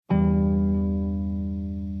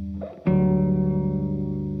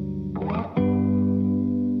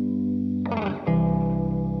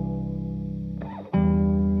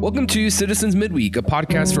Welcome to Citizens Midweek, a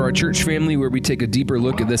podcast for our church family where we take a deeper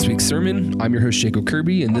look at this week's sermon. I'm your host, Jacob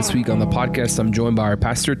Kirby, and this week on the podcast, I'm joined by our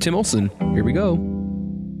pastor, Tim Olson. Here we go.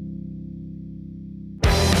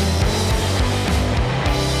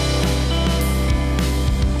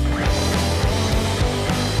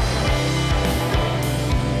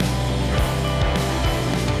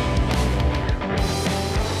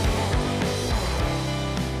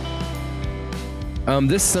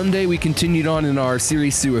 This Sunday, we continued on in our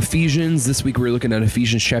series through Ephesians. This week, we're looking at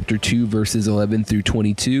Ephesians chapter 2, verses 11 through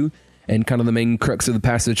 22. And kind of the main crux of the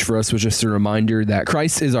passage for us was just a reminder that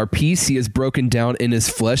Christ is our peace. He has broken down in his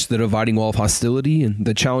flesh the dividing wall of hostility. And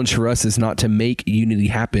the challenge for us is not to make unity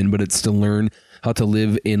happen, but it's to learn how to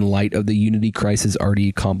live in light of the unity Christ has already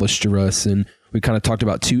accomplished for us. And we kind of talked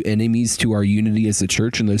about two enemies to our unity as a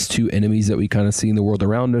church. And those two enemies that we kind of see in the world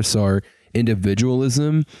around us are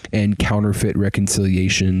individualism and counterfeit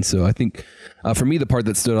reconciliation. So I think for me, the part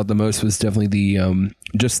that stood out the most was definitely the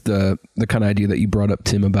just the kind of idea that you brought up,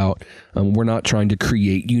 Tim, about we're not trying to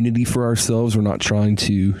create unity for ourselves. We're not trying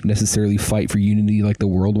to necessarily fight for unity like the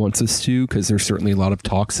world wants us to, because there's certainly a lot of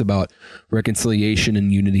talks about reconciliation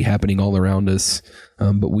and unity happening all around us.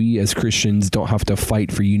 But we as Christians don't have to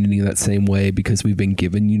fight for unity in that same way because we've been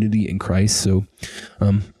given unity in Christ. So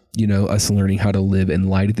us learning how to live in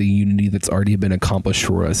light of the unity that's already been accomplished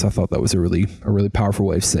for us. I thought that was a really powerful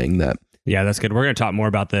way of saying that. Yeah, that's good. We're going to talk more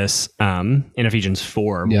about this in Ephesians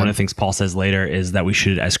 4. Yeah. One of the things Paul says later is that we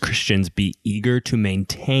should, as Christians, be eager to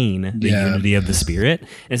maintain the unity of the Spirit. And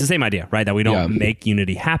it's the same idea, right? That we don't make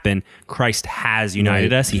unity happen. Christ has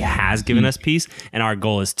united us. He has given us peace. And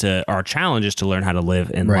our challenge is to learn how to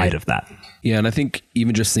live in light of that. Yeah, and I think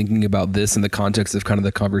even just thinking about this in the context of kind of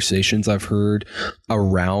the conversations I've heard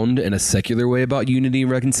around in a secular way about unity and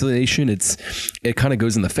reconciliation, it kind of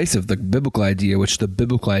goes in the face of the biblical idea, which the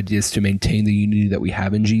biblical idea is to maintain the unity that we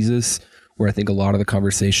have in Jesus, where I think a lot of the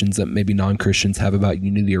conversations that maybe non-Christians have about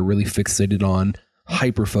unity are really fixated on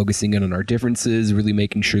hyper-focusing in on our differences, really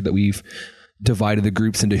making sure that we've divided the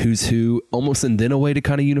groups into who's who, almost and then a way to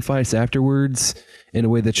kind of unify us afterwards in a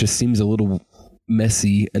way that just seems a little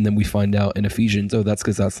messy. And then we find out in Ephesians, that's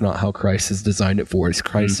because that's not how Christ has designed it for us.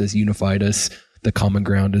 Christ has unified us. The common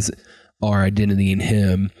ground is our identity in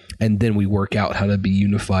him, and then we work out how to be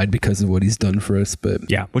unified because of what he's done for us. But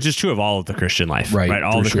yeah, which is true of all of the Christian life, right?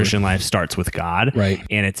 All the Christian life starts with God, right?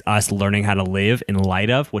 And it's us learning how to live in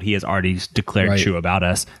light of what he has already declared true about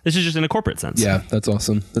us. This is just in a corporate sense. Yeah, that's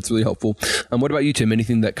awesome. That's really helpful. What about you, Tim?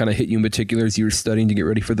 Anything that kind of hit you in particular as you were studying to get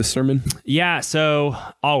ready for the sermon? Yeah, so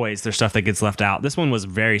always there's stuff that gets left out. This one was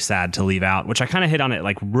very sad to leave out, which I kind of hit on it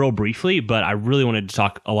like real briefly, but I really wanted to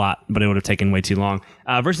talk a lot, but it would have taken way too long.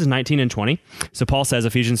 Verses 19 and 20. So Paul says,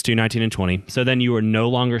 Ephesians 2, 19 and 20, so then you are no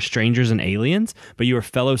longer strangers and aliens, but you are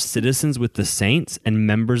fellow citizens with the saints and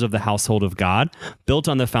members of the household of God, built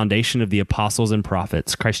on the foundation of the apostles and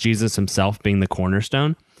prophets, Christ Jesus himself being the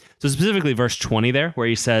cornerstone. So specifically verse 20 there, where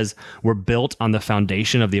he says, we're built on the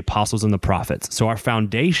foundation of the apostles and the prophets. So our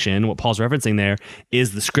foundation, what Paul's referencing there,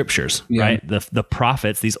 is the scriptures, right? The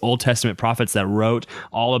prophets, these Old Testament prophets that wrote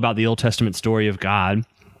all about the Old Testament story of God.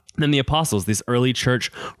 And then the apostles, these early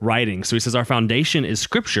church writings. So he says our foundation is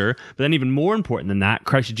scripture, but then even more important than that,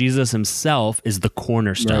 Christ Jesus himself is the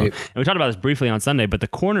cornerstone. Right. And we talked about this briefly on Sunday, but the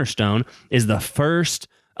cornerstone is the first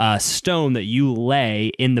stone that you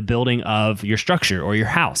lay in the building of your structure or your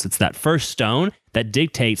house. It's that first stone that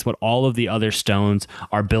dictates what all of the other stones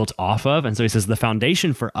are built off of. And so he says the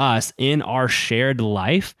foundation for us in our shared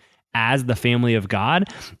life as the family of God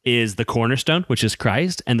is the cornerstone, which is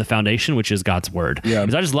Christ, and the foundation, which is God's word. Yeah.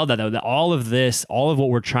 Because I just love that all of what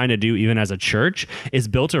we're trying to do, even as a church, is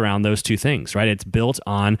built around those two things, right? It's built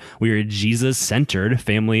on, we are a Jesus-centered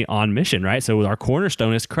family on mission, right? So our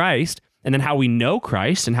cornerstone is Christ, and then how we know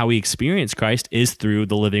Christ and how we experience Christ is through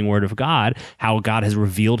the living word of God, how God has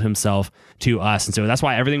revealed himself to us. And so that's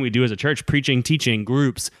why everything we do as a church, preaching, teaching,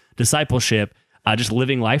 groups, discipleship, just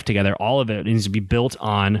living life together, all of it needs to be built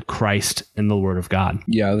on Christ and the Word of God.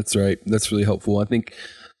 Yeah, that's right. That's really helpful. I think,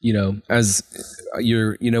 as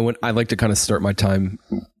when I like to kind of start my time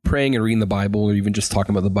praying and reading the Bible, or even just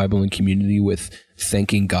talking about the Bible in community, with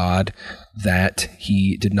thanking God that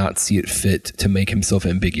he did not see it fit to make himself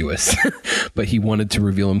ambiguous, but he wanted to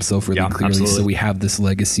reveal himself really clearly. Absolutely. So we have this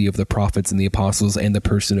legacy of the prophets and the apostles and the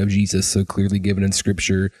person of Jesus so clearly given in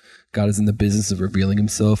Scripture. God is in the business of revealing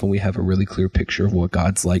himself, and we have a really clear picture of what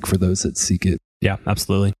God's like for those that seek it. Yeah,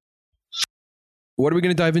 absolutely. What are we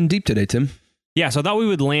going to dive in deep today, Tim? Yeah, so I thought we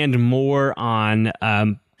would land more on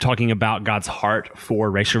talking about God's heart for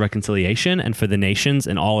racial reconciliation and for the nations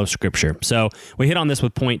in all of Scripture. So we hit on this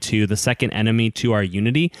with point 2, the second enemy to our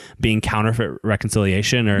unity being counterfeit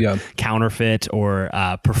reconciliation or counterfeit or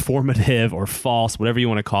performative or false, whatever you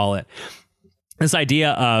want to call it. This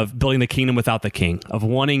idea of building the kingdom without the king, of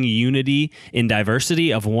wanting unity in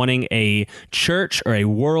diversity, of wanting a church or a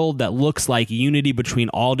world that looks like unity between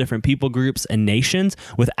all different people groups and nations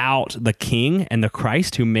without the king and the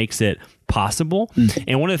Christ who makes it possible.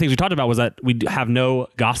 And one of the things we talked about was that we have no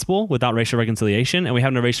gospel without racial reconciliation, and we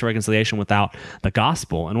have no racial reconciliation without the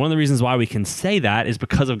gospel. And one of the reasons why we can say that is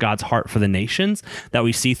because of God's heart for the nations that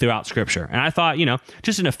we see throughout Scripture. And I thought,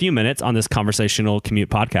 just in a few minutes on this conversational commute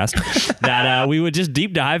podcast, that we would just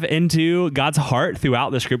deep dive into God's heart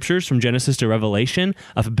throughout the Scriptures from Genesis to Revelation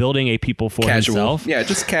of building a people for himself. Yeah,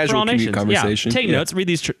 just casual commute conversation. Yeah, take notes, read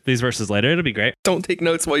these verses later. It'll be great. Don't take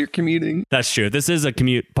notes while you're commuting. That's true. This is a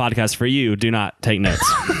commute podcast for you. Do not take notes.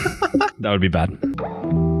 That would be bad.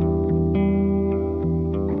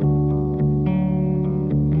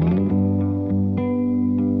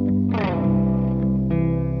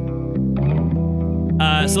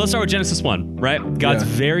 So let's start with Genesis 1, right? God's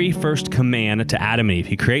very first command to Adam and Eve.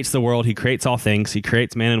 He creates the world. He creates all things. He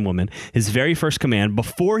creates man and woman. His very first command,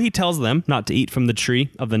 before he tells them not to eat from the tree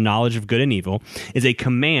of the knowledge of good and evil, is a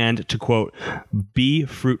command to, quote, be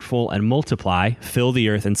fruitful and multiply, fill the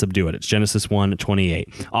earth and subdue it. It's Genesis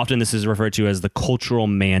 1:28. Often this is referred to as the cultural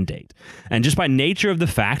mandate. And just by nature of the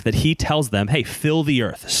fact that he tells them, hey, fill the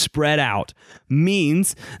earth, spread out,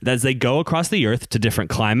 means that as they go across the earth to different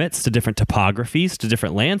climates, to different topographies, to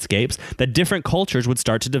different landscapes, that different cultures would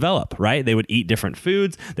start to develop, right? They would eat different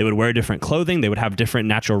foods, they would wear different clothing, they would have different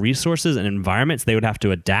natural resources and environments they would have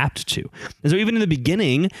to adapt to. And so even in the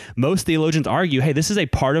beginning, most theologians argue, hey, this is a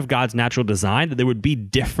part of God's natural design, that there would be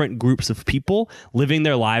different groups of people living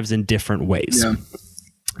their lives in different ways. Yeah.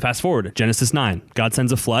 Fast forward, Genesis 9. God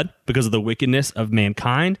sends a flood because of the wickedness of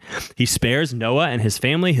mankind. He spares Noah and his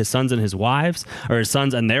family, his sons and his wives, or his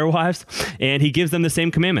sons and their wives, and he gives them the same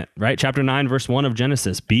commandment, right? Chapter 9, verse 1 of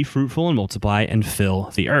Genesis, be fruitful and multiply and fill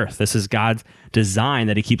the earth. This is God's design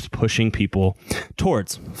that he keeps pushing people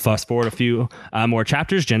towards. Fast forward a few more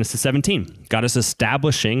chapters, Genesis 17. God is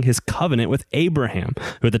establishing his covenant with Abraham,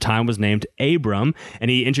 who at the time was named Abram, and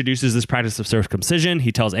he introduces this practice of circumcision.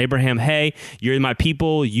 He tells Abraham, hey, you're my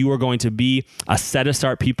people. You are going to be a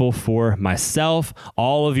set-apart people for myself.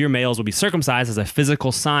 All of your males will be circumcised as a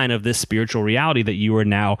physical sign of this spiritual reality that you are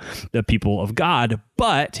now the people of God.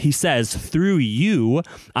 But he says, through you,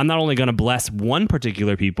 I'm not only going to bless one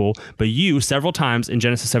particular people, but you, several times in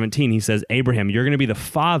Genesis 17, he says, Abraham, you're going to be the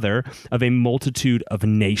father of a multitude of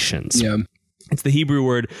nations. Yeah. It's the Hebrew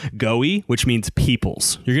word goi, which means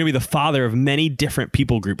peoples. You're going to be the father of many different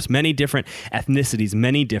people groups, many different ethnicities,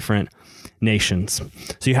 many different nations.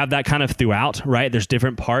 So you have that kind of throughout, right? There's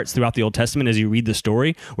different parts throughout the Old Testament as you read the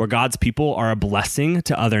story where God's people are a blessing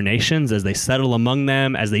to other nations as they settle among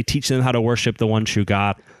them, as they teach them how to worship the one true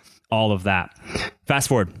God, all of that. Fast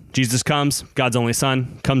forward, Jesus comes, God's only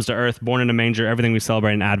son, comes to earth, born in a manger, everything we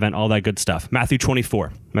celebrate in Advent, all that good stuff. Matthew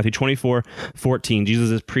 24:14, Jesus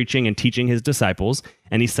is preaching and teaching his disciples,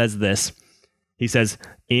 and he says this. He says,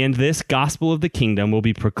 and this gospel of the kingdom will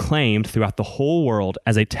be proclaimed throughout the whole world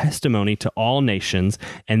as a testimony to all nations,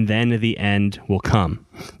 and then the end will come.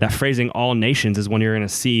 That phrasing, all nations, is one you're going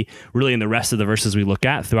to see really in the rest of the verses we look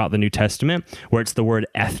at throughout the New Testament, where it's the word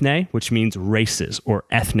ethne, which means races or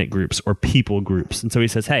ethnic groups or people groups. And so he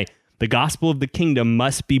says, hey, the gospel of the kingdom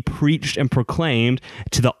must be preached and proclaimed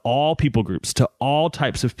to the all people groups, to all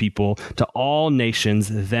types of people, to all nations,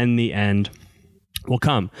 then the end will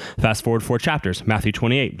come. Fast forward 4 chapters. Matthew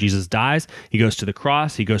 28. Jesus dies. He goes to the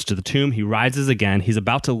cross. He goes to the tomb. He rises again. He's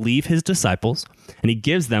about to leave his disciples, and he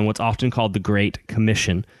gives them what's often called the Great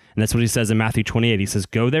Commission. And that's what he says in Matthew 28. He says,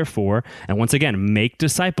 go therefore, and once again, make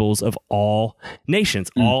disciples of all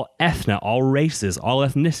nations, all ethna, all races, all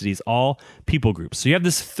ethnicities, all people groups. So you have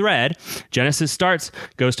this thread. Genesis starts,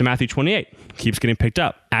 goes to Matthew 28, keeps getting picked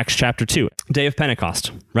up. Acts chapter 2, day of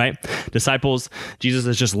Pentecost, right? Disciples, Jesus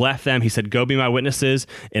has just left them. He said, go be my witnesses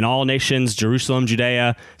in all nations, Jerusalem,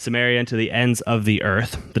 Judea, Samaria, and to the ends of the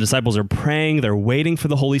earth. The disciples are praying. They're waiting for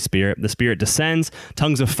the Holy Spirit. The Spirit descends.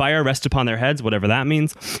 Tongues of fire rest upon their heads, whatever that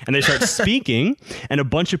means. and they start speaking, and a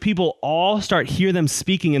bunch of people all hear them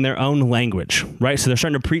speaking in their own language, right? So they're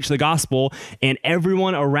starting to preach the gospel, and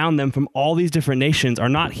everyone around them from all these different nations are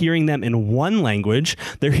not hearing them in one language,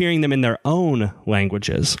 they're hearing them in their own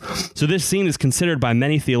languages. So this scene is considered by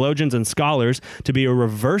many theologians and scholars to be a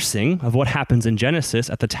reversing of what happens in Genesis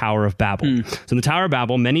at the Tower of Babel. So in the Tower of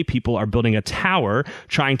Babel, many people are building a tower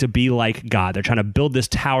trying to be like God. They're trying to build this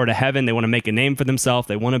tower to heaven. They want to make a name for themselves.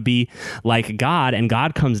 They want to be like God, and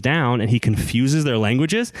God comes down and he confuses their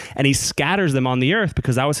languages and he scatters them on the earth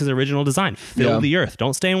because that was his original design. Fill the earth.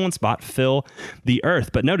 Don't stay in one spot. Fill the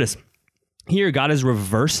earth. But notice here, God is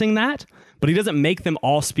reversing that, but he doesn't make them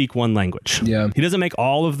all speak one language. Yeah. He doesn't make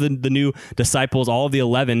all of the new disciples, all of the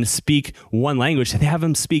 11, speak one language. They have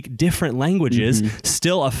them speak different languages,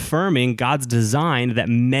 still affirming God's design that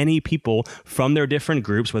many people from their different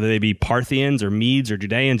groups, whether they be Parthians or Medes or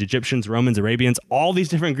Judeans, Egyptians, Romans, Arabians, all these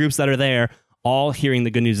different groups that are there, all hearing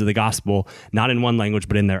the good news of the gospel, not in one language,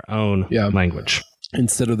 but in their own language.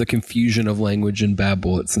 Instead of the confusion of language in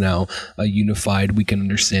Babel, it's now a unified, we can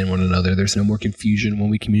understand one another. There's no more confusion when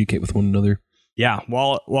we communicate with one another. Yeah,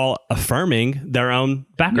 while affirming their own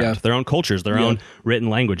background, their own cultures, their own written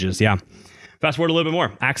languages. Yeah. Fast forward a little bit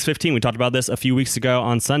more. Acts 15, we talked about this a few weeks ago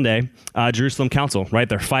on Sunday. Jerusalem Council, right?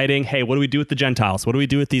 They're fighting. Hey, what do we do with the Gentiles? What do we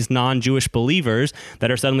do with these non-Jewish believers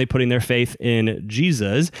that are suddenly putting their faith in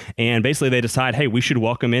Jesus? And basically they decide, hey, we should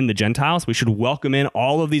welcome in the Gentiles. We should welcome in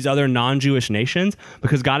all of these other non-Jewish nations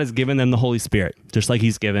because God has given them the Holy Spirit, just like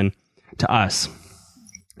he's given to us.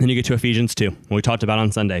 Then you get to Ephesians 2, what we talked about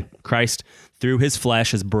on Sunday. Christ, through his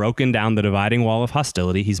flesh, has broken down the dividing wall of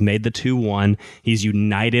hostility. He's made the two one. He's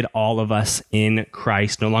united all of us in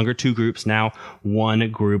Christ. No longer two groups, now one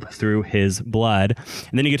group through his blood.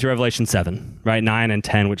 And then you get to Revelation 7, right? 9 and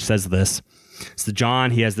 10, which says this. So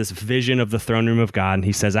John, he has this vision of the throne room of God, and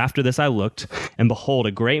he says, after this I looked, and behold,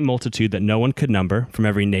 a great multitude that no one could number, from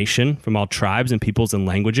every nation, from all tribes and peoples and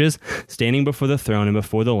languages, standing before the throne and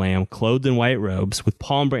before the Lamb, clothed in white robes, with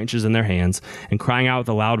palm branches in their hands, and crying out with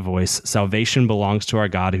a loud voice, salvation belongs to our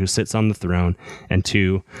God who sits on the throne and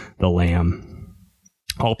to the Lamb.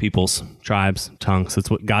 All peoples, tribes, tongues.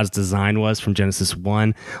 That's what God's design was from Genesis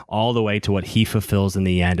 1 all the way to what he fulfills in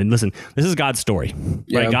the end. And listen, this is God's story,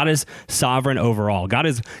 right? God is sovereign over all. God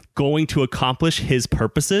is going to accomplish his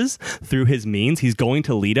purposes through his means. He's going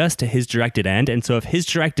to lead us to his directed end. And so if his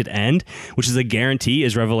directed end, which is a guarantee,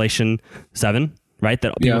 is Revelation 7, right?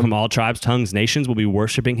 That people from all tribes, tongues, nations will be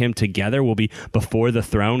worshiping him together, will be before the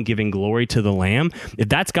throne, giving glory to the Lamb. If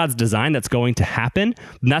that's God's design that's going to happen,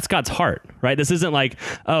 then that's God's heart, right? This isn't like,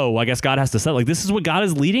 oh, I guess God has to settle. Like, this is what God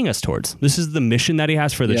is leading us towards. This is the mission that he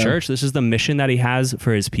has for the church. This is the mission that he has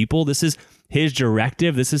for his people. This is his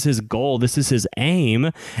directive. This is his goal. This is his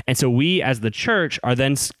aim. And so we as the church are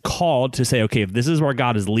then called to say, okay, if this is where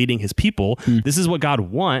God is leading his people, this is what God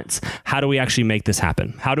wants. How do we actually make this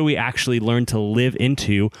happen? How do we actually learn to live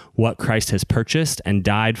into what Christ has purchased and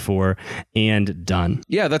died for and done?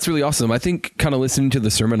 Yeah, that's really awesome. I think kind of listening to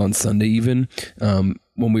the sermon on Sunday, even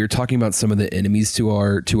when we were talking about some of the enemies to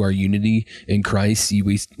our unity in Christ,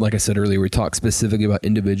 we, like I said earlier, we talked specifically about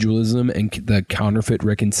individualism and the counterfeit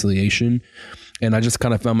reconciliation. And I just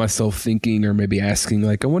kind of found myself thinking, or maybe asking,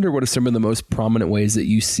 like, I wonder what are some of the most prominent ways that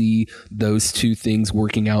you see those two things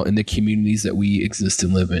working out in the communities that we exist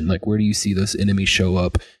and live in? Like, where do you see those enemies show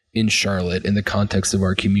up in Charlotte in the context of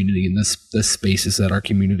our community and the spaces that our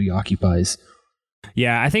community occupies?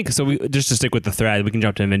 Yeah, I think so. We just to stick with the thread, we can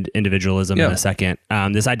jump to individualism in a second.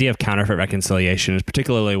 This idea of counterfeit reconciliation is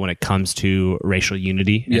particularly when it comes to racial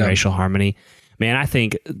unity and racial harmony. Man, I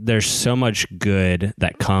think there's so much good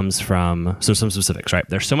that comes from, so some specifics, right?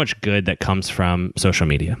 There's so much good that comes from social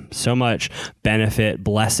media, so much benefit,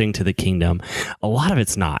 blessing to the kingdom. A lot of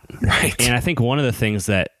it's not. Right. And I think one of the things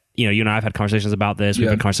that, you and I have had conversations about this. We've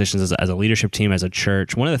had conversations as a leadership team, as a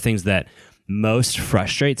church. One of the things that most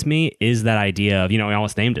frustrates me is that idea of, we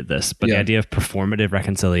almost named it this, but the idea of performative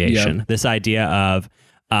reconciliation. This idea of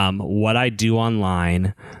what I do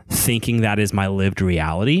online, thinking that is my lived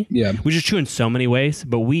reality, which is true in so many ways.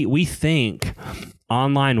 But we think the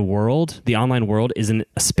online world isn't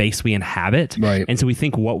a space we inhabit. Right. And so we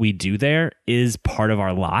think what we do there is part of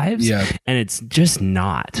our lives. Yeah. And it's just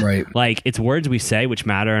not. Right. Like, it's words we say which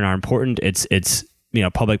matter and are important. It's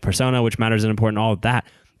public persona, which matters and important, all of that.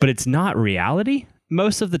 But it's not reality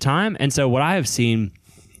most of the time. And so what I have seen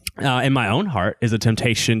in my own heart is a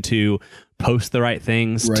temptation to post the right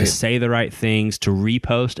things, to say the right things, to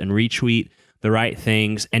repost and retweet the right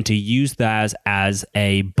things, and to use that as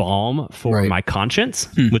a balm for my conscience,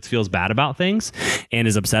 which feels bad about things and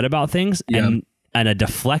is upset about things. And and a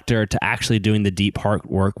deflector to actually doing the deep heart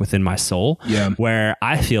work within my soul. Yeah. Where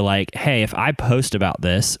I feel like, hey, if I post about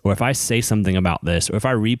this, or if I say something about this, or if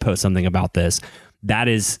I repost something about this, that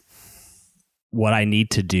is what I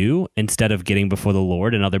need to do instead of getting before the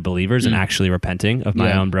Lord and other believers and actually repenting of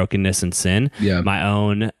my own brokenness and sin, my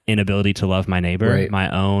own inability to love my neighbor, my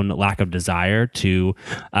own lack of desire to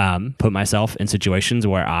put myself in situations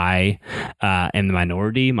where I am the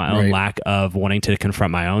minority, my own lack of wanting to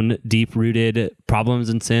confront my own deep-rooted problems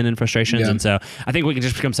and sin and frustrations. And so I think we can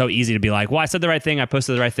just become so easy to be like, well, I said the right thing, I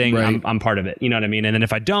posted the right thing, I'm part of it. You know what I mean? And then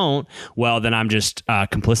if I don't, well, then I'm just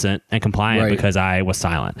complicit and compliant because I was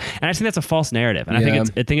silent. And I just think that's a false narrative. And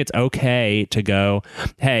I think it's okay to go,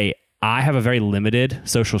 hey, I have a very limited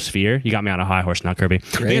social sphere. You got me on a high horse now, Kirby.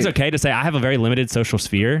 Great. I think it's okay to say I have a very limited social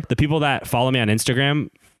sphere. The people that follow me on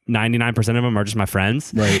Instagram, 99% of them are just my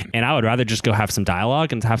friends. Right. And I would rather just go have some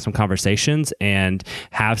dialogue and have some conversations and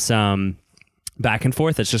have some back and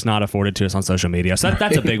forth that's just not afforded to us on social media. So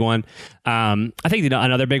that's a big one. I think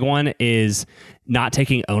another big one is not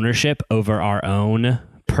taking ownership over our own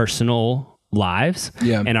personal lives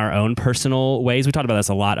and our own personal ways. We talked about this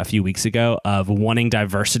a lot a few weeks ago of wanting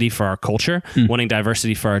diversity for our culture, wanting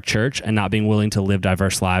diversity for our church, and not being willing to live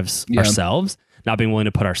diverse lives ourselves, not being willing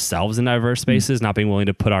to put ourselves in diverse spaces, not being willing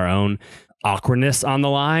to put our own awkwardness on the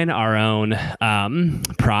line, our own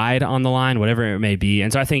pride on the line, whatever it may be.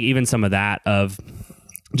 And so I think even some of that of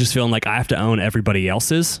just feeling like I have to own everybody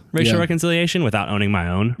else's racial reconciliation without owning my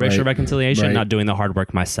own racial reconciliation, not doing the hard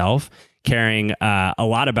work myself, caring a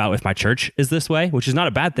lot about if my church is this way, which is not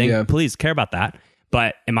a bad thing. Please care about that.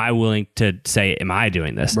 But am I willing to say, am I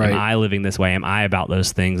doing this? Am I living this way? Am I about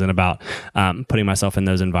those things and about putting myself in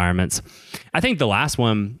those environments? I think the last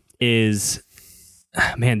one is,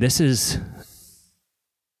 man, this is,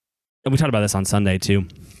 and we talked about this on Sunday too,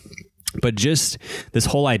 but just this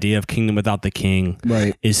whole idea of kingdom without the king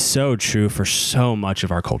is so true for so much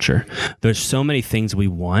of our culture. There's so many things we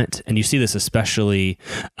want. And you see this especially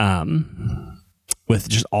with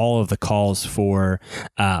just all of the calls for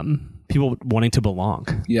people wanting to belong,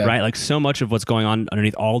 right? Like so much of what's going on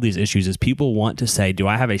underneath all these issues is people want to say, do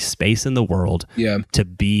I have a space in the world to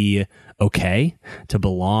be okay, to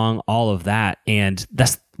belong, all of that. And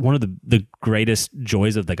that's one of the greatest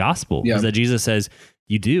joys of the gospel is that Jesus says,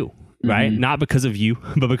 you do. Right? Not because of you,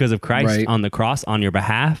 but because of Christ on the cross on your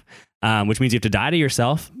behalf, which means you have to die to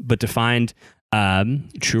yourself, but to find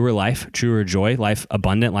truer life, truer joy, life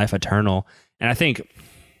abundant, life eternal. And I think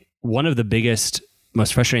one of the biggest,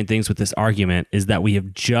 most frustrating things with this argument is that we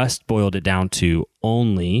have just boiled it down to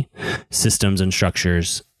only systems and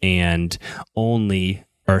structures and only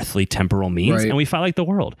earthly temporal means, and we fight like the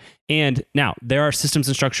world. And now there are systems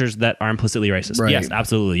and structures that are implicitly racist. Yes,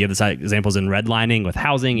 absolutely. You have these examples in redlining with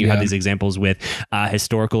housing. You have these examples with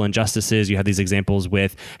historical injustices. You have these examples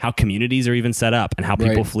with how communities are even set up and how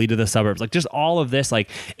people flee to the suburbs. Like just all of this like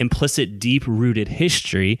implicit, deep-rooted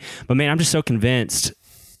history. But man, I'm just so convinced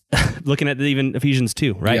looking at even Ephesians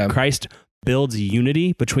 2, right? Christ builds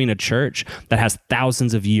unity between a church that has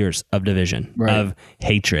thousands of years of division, of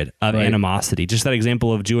hatred, of animosity. Just that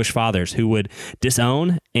example of Jewish fathers who would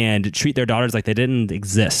disown and treat their daughters like they didn't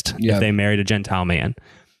exist if they married a Gentile man.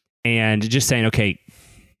 And just saying, okay,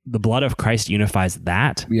 the blood of Christ unifies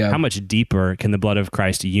that. How much deeper can the blood of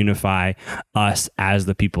Christ unify us as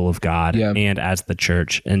the people of God and as the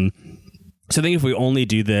church? And so I think if we only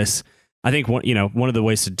do this, I think one of the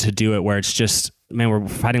ways to do it where it's just, man, we're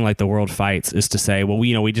fighting like the world fights is to say, well,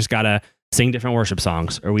 we just got to sing different worship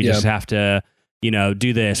songs, or we just have to,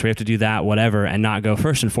 do this, we have to do that, whatever, and not go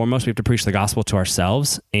first and foremost. We have to preach the gospel to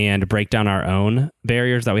ourselves and break down our own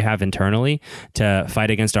barriers that we have internally to fight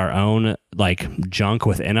against our own like junk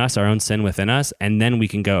within us, our own sin within us. And then we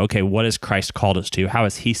can go, okay, what has Christ called us to? How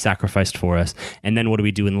has he sacrificed for us? And then what do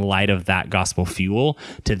we do in light of that gospel fuel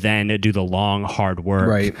to then do the long, hard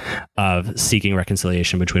work of seeking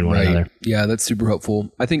reconciliation between one another? Yeah, that's super helpful.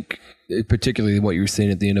 I think particularly what you were saying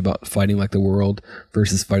at the end about fighting like the world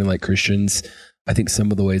versus fighting like Christians. I think some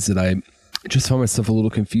of the ways that I just found myself a little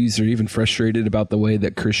confused or even frustrated about the way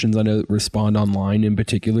that Christians I know respond online in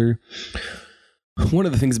particular. One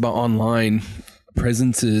of the things about online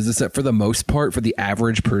presence is that for the most part, for the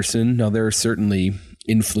average person, now there are certainly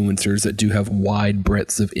influencers that do have wide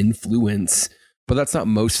breadths of influence, but that's not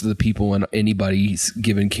most of the people in anybody's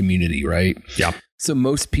given community, right? Yeah. So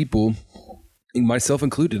most people, myself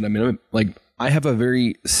included, I mean, I have a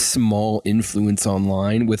very small influence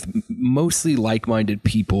online with mostly like-minded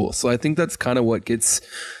people. So I think that's kind of what gets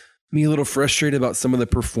me a little frustrated about some of the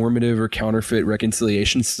performative or counterfeit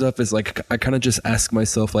reconciliation stuff is like, I kind of just ask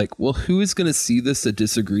myself like, well, who is going to see this that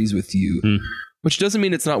disagrees with you? which doesn't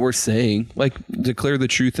mean it's not worth saying. Like, declare the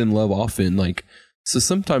truth in love often. Like, so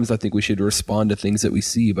sometimes I think we should respond to things that we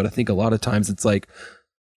see, but I think a lot of times it's like,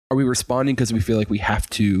 are we responding because we feel like we have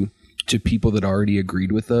to people that already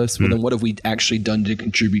agreed with us? Well, then what have we actually done to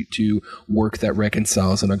contribute to work that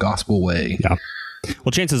reconciles in a gospel way? Yeah.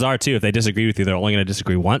 Well, chances are, too, if they disagree with you, they're only going to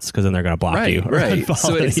disagree once, because then they're going to block you. Right.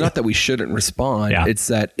 So it's not that we shouldn't respond. Yeah. It's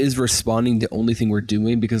that, is responding the only thing we're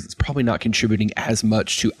doing? Because it's probably not contributing as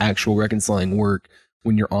much to actual reconciling work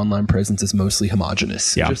when your online presence is mostly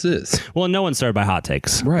homogenous. Yeah. It just is. Well, no one's started by hot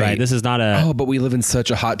takes. Right. This is not a... Oh, but we live in such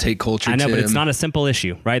a hot take culture, I know, Tim. But it's not a simple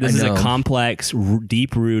issue, right? This is a complex,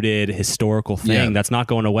 deep-rooted historical thing that's not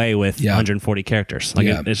going away with 140 characters. Like,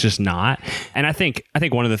 it's just not. And I think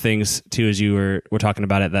one of the things, too, as you were talking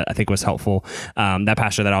about it, that I think was helpful, that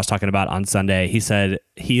pastor that I was talking about on Sunday, he said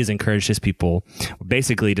he has encouraged his people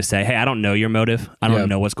basically to say, hey, I don't know your motive. I don't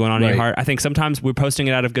know what's going on in your heart. I think sometimes we're posting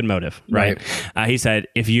it out of good motive, right? He said,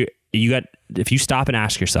 if you stop and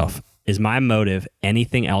ask yourself, is my motive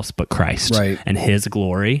anything else but Christ and his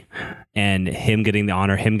glory and him getting the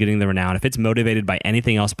honor, him getting the renown? If it's motivated by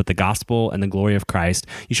anything else but the gospel and the glory of Christ,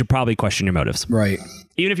 you should probably question your motives. Right.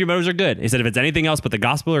 Even if your motives are good. He said, if it's anything else but the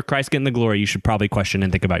gospel or Christ getting the glory, you should probably question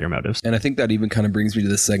and think about your motives. And I think that even kind of brings me to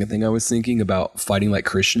the second thing I was thinking about fighting like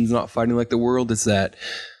Christians, not fighting like the world, is that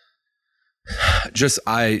just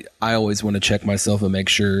I always want to check myself and make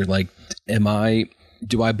sure, like,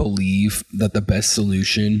 do I believe that the best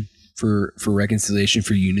solution for reconciliation,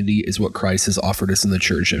 for unity, is what Christ has offered us in the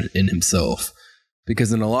church in himself?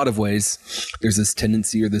 Because in a lot of ways, there's this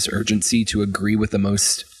tendency or this urgency to agree with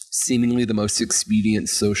seemingly the most expedient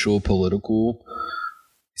social, political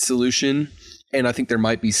solution. And I think there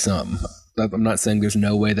might be some. I'm not saying there's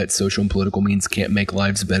no way that social and political means can't make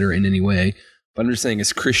lives better in any way. But I'm just saying,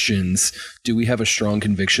 as Christians, do we have a strong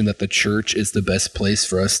conviction that the church is the best place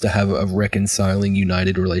for us to have a reconciling,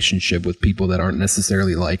 united relationship with people that aren't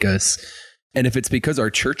necessarily like us? And if it's because our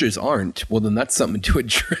churches aren't, well, then that's something to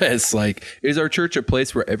address. Like, is our church a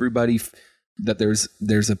place where everybody, that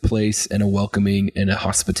there's a place and a welcoming and a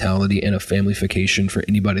hospitality and a familyfication for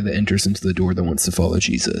anybody that enters into the door that wants to follow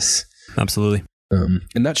Jesus? Absolutely.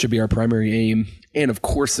 And that should be our primary aim. And of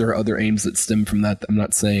course, there are other aims that stem from that. I'm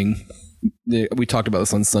not saying... we talked about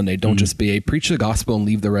this on Sunday. Don't just be preach the gospel and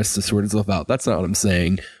leave the rest to sort itself out. That's not what I'm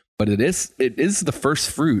saying. But it is the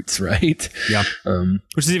first fruits, right? Yeah.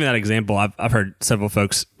 Which is even that example. I've heard several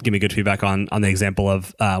folks give me good feedback on the example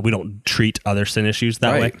of we don't treat other sin issues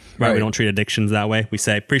that way. Right. We don't treat addictions that way. We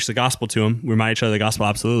say preach the gospel to them, remind each other of the gospel,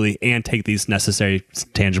 absolutely, and take these necessary,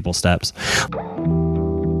 tangible steps.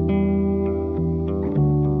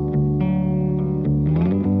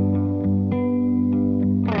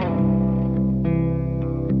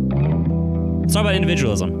 Let's talk about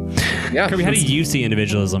individualism. Yeah. Kirby, how do you see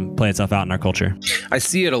individualism play itself out in our culture? I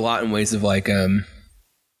see it a lot in ways of like, and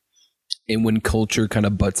when culture kind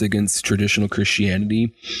of butts against traditional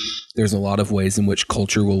Christianity, there's a lot of ways in which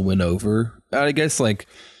culture will win over. I guess like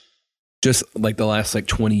just like the last like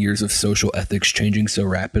 20 years of social ethics changing so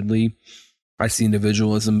rapidly, I see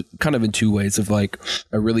individualism kind of in two ways, of like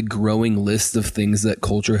a really growing list of things that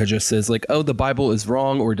culture has just says like, oh, the Bible is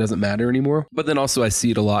wrong or it doesn't matter anymore. But then also I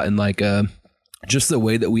see it a lot in like just the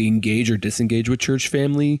way that we engage or disengage with church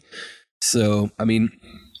family. So, I mean,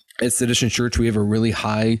 at Citizen Church, we have a really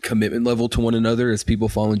high commitment level to one another as people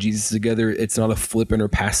following Jesus together. It's not a flippant or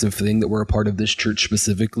passive thing that we're a part of this church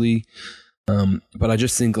specifically. But I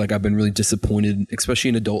just think like I've been really disappointed, especially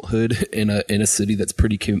in adulthood, in a city that's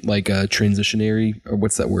pretty like transitionary, or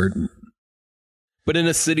what's that word? But in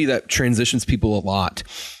a city that transitions people a lot,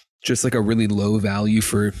 just like a really low value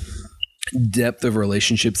for depth of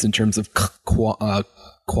relationships in terms of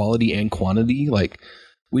quality and quantity. Like,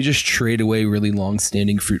 we just trade away really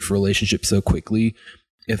long-standing fruitful relationships so quickly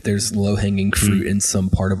if there's low-hanging fruit in some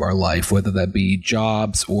part of our life, whether that be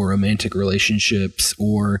jobs or romantic relationships,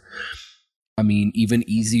 or I mean, even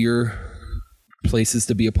easier places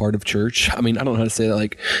to be a part of church. I mean, I don't know how to say that.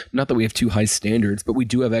 Like, not that we have too high standards, but we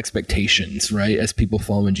do have expectations, right? As people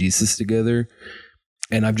following Jesus together.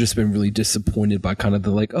 And I've just been really disappointed by kind of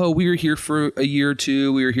the like, oh, we were here for a year or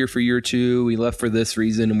two. We were here for a year or two. We left for this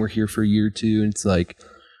reason and we're here for a year or two. And it's like,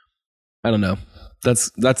 I don't know.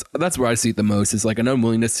 That's where I see it the most, is like an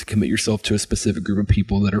unwillingness to commit yourself to a specific group of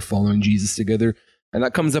people that are following Jesus together. And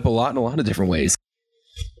that comes up a lot in a lot of different ways.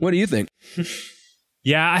 What do you think?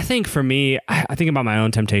 Yeah, I think for me, I think about my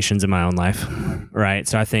own temptations in my own life, right?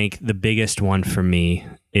 So I think the biggest one for me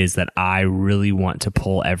is that I really want to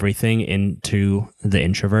pull everything into the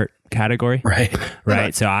introvert category.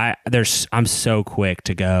 Right. So I'm so quick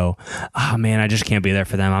to go, oh man, I just can't be there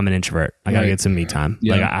for them. I'm an introvert. I gotta get some me time.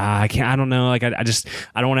 Yeah. Like I can't, I don't know. Like I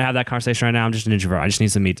don't want to have that conversation right now. I'm just an introvert. I just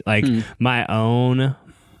need some me. Like my own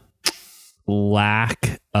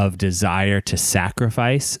lack of desire to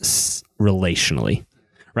sacrifice relationally.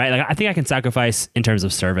 Right. Like I think I can sacrifice in terms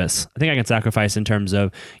of service. I think I can sacrifice in terms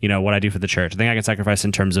of, what I do for the church. I think I can sacrifice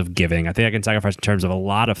in terms of giving. I think I can sacrifice in terms of a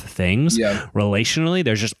lot of things. Yeah. Relationally,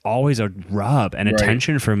 there's just always a rub and a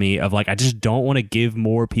tension for me of like, I just don't want to give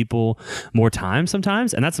more people more time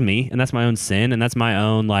sometimes. And that's me. And that's my own sin. And that's my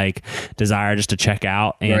own like desire just to check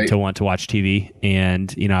out and to want to watch TV.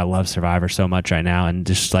 And, I love Survivor so much right now. And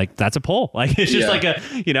just like, that's a pull. Like, it's just like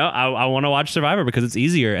I want to watch Survivor because it's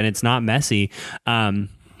easier and it's not messy.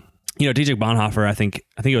 Dietrich Bonhoeffer, I think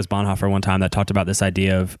it was Bonhoeffer one time that talked about this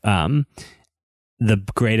idea of the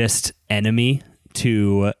greatest enemy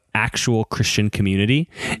to actual Christian community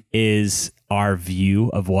is our view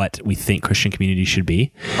of what we think Christian community should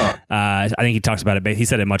be. I think he talks about it, but he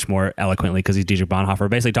said it much more eloquently because he's Dietrich Bonhoeffer.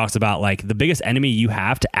 Basically talks about like the biggest enemy you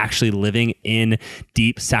have to actually living in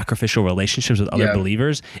deep sacrificial relationships with other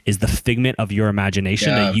believers is the figment of your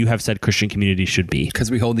imagination that you have said Christian community should be. Because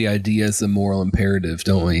we hold the idea as a moral imperative,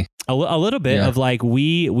 don't we? A little bit of like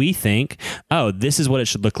we think, oh, this is what it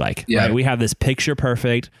should look like. Yeah. Right? We have this picture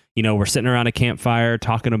perfect. We're sitting around a campfire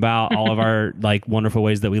talking about all of our like wonderful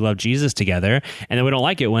ways that we love Jesus together. And then we don't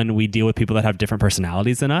like it when we deal with people that have different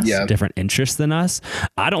personalities than us, different interests than us.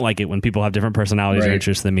 I don't like it when people have different personalities or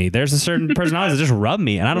interests than me. There's a certain personalities that just rub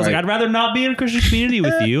me. And I was like, I'd rather not be in a Christian community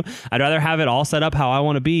with you. I'd rather have it all set up how I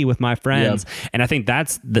want to be with my friends. And I think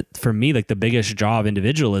that's for me, like the biggest draw of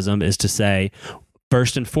individualism is to say,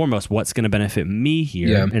 first and foremost, what's going to benefit me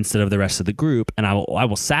here instead of the rest of the group, and I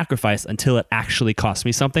will sacrifice until it actually costs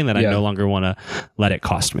me something that I no longer want to let it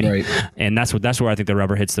cost me. Right. And that's where I think the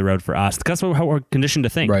rubber hits the road for us. That's how we're conditioned to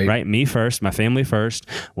think. Right. Me first, my family first,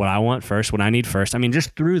 what I want first, what I need first. I mean,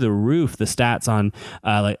 just through the roof, the stats on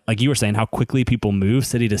like you were saying, how quickly people move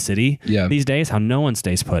city to city these days. How no one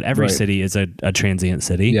stays put. Every city is a transient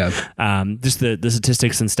city. Yeah. Just the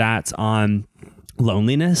statistics and stats on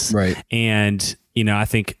loneliness. Right. And I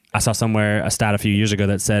think I saw somewhere a stat a few years ago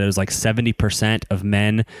that said it was like 70% of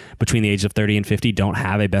men between the ages of 30 and 50 don't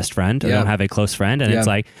have a best friend or don't have a close friend. And it's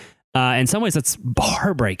like, in some ways that's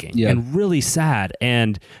heartbreaking and really sad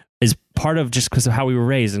and is part of just because of how we were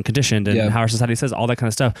raised and conditioned and how our society says all that kind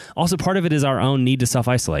of stuff. Also, part of it is our own need to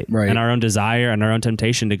self-isolate and our own desire and our own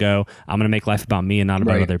temptation to go, I'm going to make life about me and not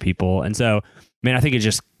about other people. And so, man, I think it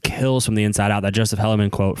just kills from the inside out. That Joseph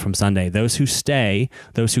Hellerman quote from Sunday, those who stay,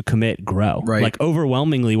 those who commit grow. Right. Like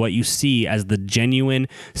overwhelmingly what you see as the genuine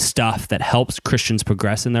stuff that helps Christians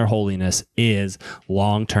progress in their holiness is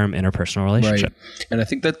long-term interpersonal relationship. Right. And I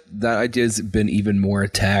think that idea has been even more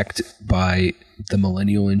attacked by the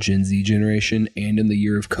millennial and Gen Z generation and in the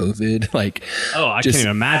year of COVID. Like, I can't even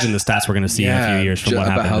imagine the stats we're going to see in a few years from what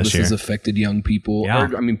happened about how this year. has affected young people or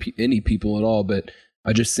any people at all. But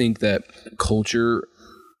I just think that culture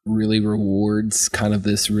really rewards kind of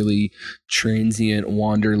this really transient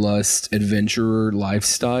wanderlust adventurer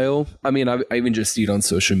lifestyle. I mean, I even just see it on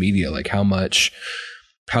social media, like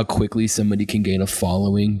how quickly somebody can gain a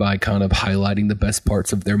following by kind of highlighting the best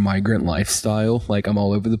parts of their migrant lifestyle. Like, I'm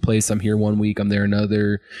all over the place. I'm here one week, I'm there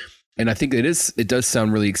another. And I think it does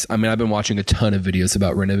sound really, I've been watching a ton of videos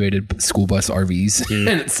about renovated school bus RVs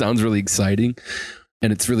and it sounds really exciting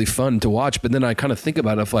and it's really fun to watch. But then I kind of think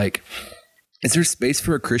about it of like, is there space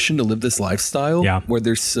for a Christian to live this lifestyle where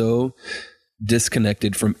they're so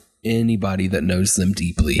disconnected from anybody that knows them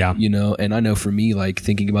deeply? And I know for me, like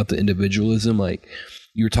thinking about the individualism, like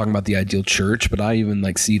you were talking about the ideal church, but I even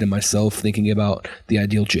like see it in myself thinking about the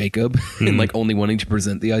ideal Jacob and like only wanting to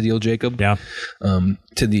present the ideal Jacob.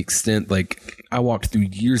 To the extent like I walked through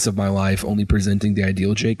years of my life only presenting the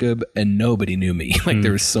ideal Jacob and nobody knew me. Like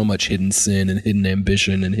there was so much hidden sin and hidden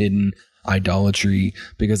ambition and hidden idolatry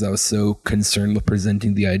because I was so concerned with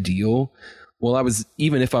presenting the ideal. Well,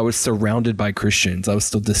 even if I was surrounded by Christians, I was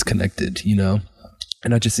still disconnected,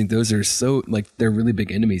 And I just think those are so like, they're really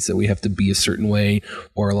big enemies that we have to be a certain way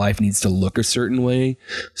or our life needs to look a certain way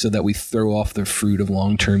so that we throw off the fruit of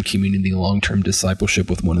long-term community, long-term discipleship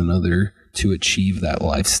with one another to achieve that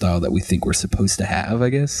lifestyle that we think we're supposed to have, I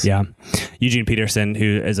guess. Yeah. Eugene Peterson, who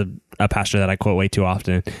is a pastor that I quote way too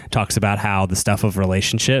often, talks about how the stuff of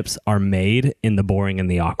relationships are made in the boring and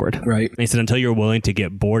the awkward. Right. And he said, until you're willing to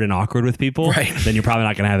get bored and awkward with people, then you're probably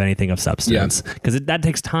not going to have anything of substance because that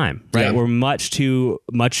takes time, right? Yeah. We're much too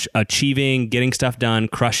much achieving, getting stuff done,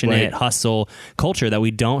 crushing it, hustle culture that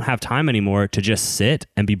we don't have time anymore to just sit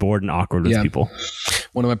and be bored and awkward with people.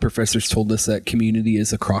 One of my professors told us that community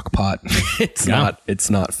is a crock pot. It's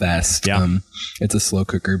not fast. Yeah. It's a slow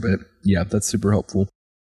cooker, but yeah, that's super helpful.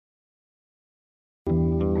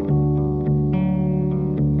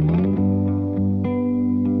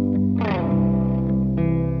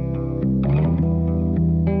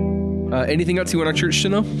 Anything else you want our church to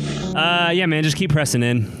know? Yeah, man, just keep pressing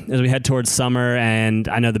in as we head towards summer. And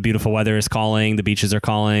I know the beautiful weather is calling, the beaches are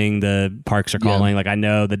calling, the parks are calling. Like, I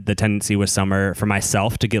know that the tendency with summer for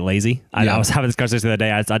myself to get lazy. I was having this conversation the other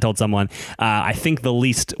day. I told someone, I think the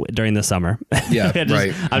least during the summer. Yeah,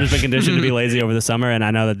 right. I've just been conditioned to be lazy over the summer, and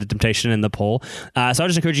I know that the temptation and the pull. So I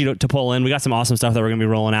just encourage you to pull in. We got some awesome stuff that we're going to be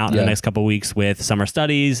rolling out in the next couple of weeks with summer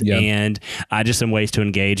studies and just some ways to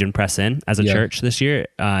engage and press in as a church this year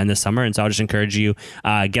and this summer. And so I'll just encourage you,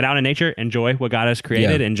 get out in nature, enjoy what God has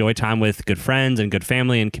created, enjoy time with good friends and good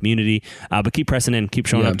family and community, but keep pressing in, keep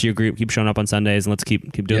showing up to your group, keep showing up on Sundays, and let's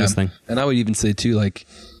keep doing this thing. And I would even say too, like,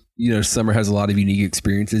 summer has a lot of unique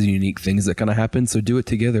experiences, unique things that kind of happen. So do it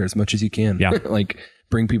together as much as you can. Yeah. Like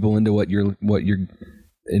bring people into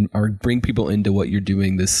bring people into what you're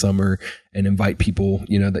doing this summer, and invite people,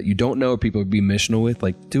 that you don't know, or people be missional with,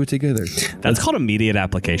 like, do it together. That's called immediate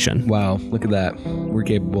application. Wow. Look at that. We're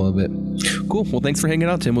capable of it. Cool. Well, thanks for hanging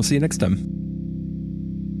out, Tim. We'll see you next time.